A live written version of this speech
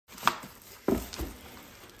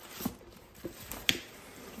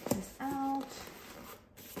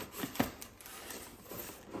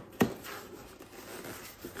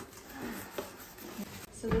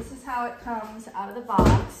how it comes out of the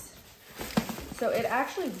box. So it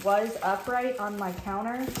actually was upright on my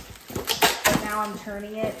counter, but now I'm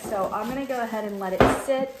turning it. So I'm gonna go ahead and let it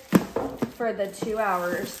sit for the 2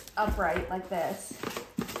 hours upright like this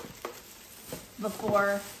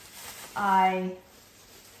before I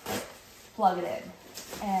plug it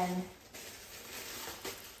in. And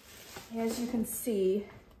as you can see,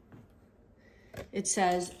 it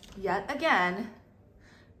says, yet again,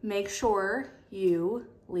 make sure you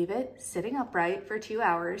leave it sitting upright for 2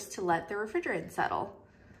 hours to let the refrigerant settle.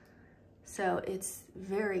 So it's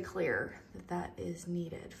very clear that that is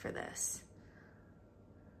needed for this.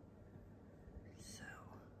 So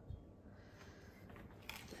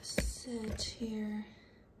this sit here.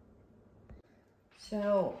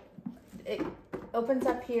 So it opens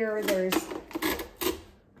up here. There's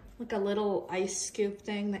like a little ice scoop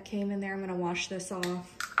thing that came in there. I'm gonna wash this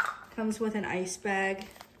off. Comes with an ice bag,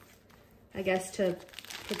 I guess, to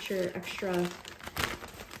put your extra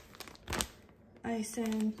ice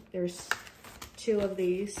in. There's 2 of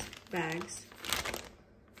these bags.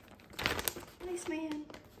 Nice man.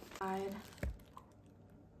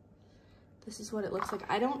 This is what it looks like.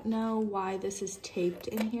 I don't know why this is taped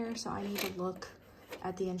in here, so I need to look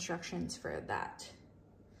at the instructions for that.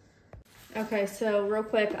 Okay, so real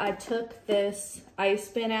quick, I took this ice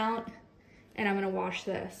bin out and I'm gonna wash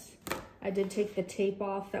this. I did take the tape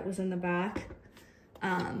off that was in the back.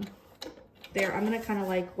 There, I'm gonna kind of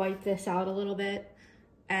like wipe this out a little bit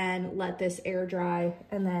and let this air dry,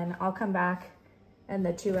 and then I'll come back in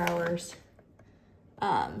the 2 hours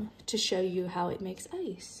to show you how it makes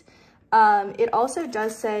ice. It also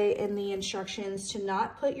does say in the instructions to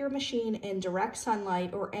not put your machine in direct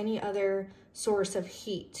sunlight or any other source of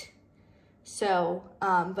heat. So,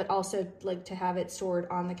 but also like to have it stored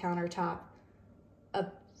on the countertop, a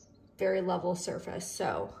very level surface.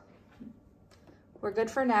 So we're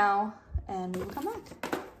good for now, and we will come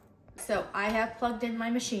back. So I have plugged in my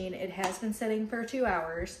machine. It has been sitting for 2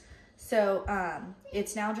 hours. So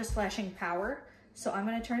it's now just flashing power. So I'm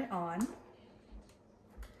gonna turn it on,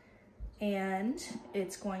 and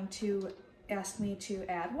it's going to ask me to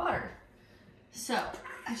add water. So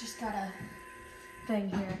I just got a thing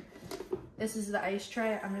here. This is the ice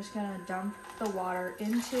tray. I'm just gonna dump the water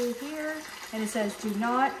into here, and it says do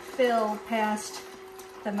not fill past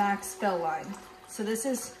the max fill line. So this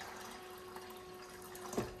is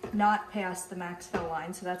not past the max fill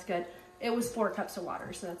line, so that's good. It was 4 cups of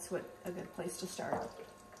water, so that's what a good place to start.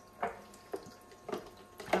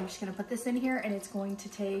 I'm just gonna put this in here, and it's going to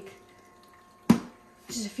take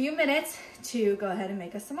just a few minutes to go ahead and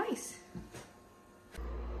make us some ice.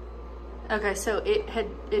 Okay, so it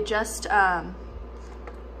just did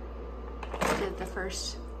the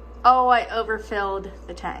first, oh, I overfilled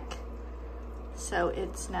the tank. So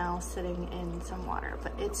it's now sitting in some water,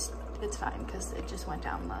 but it's fine because it just went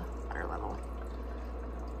down the water level.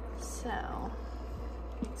 So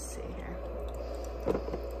let's see here.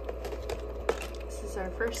 This is our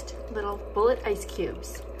first little bullet ice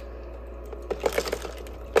cubes.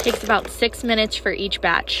 Takes about 6 minutes for each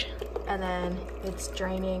batch. And then it's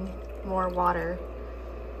draining more water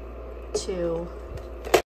to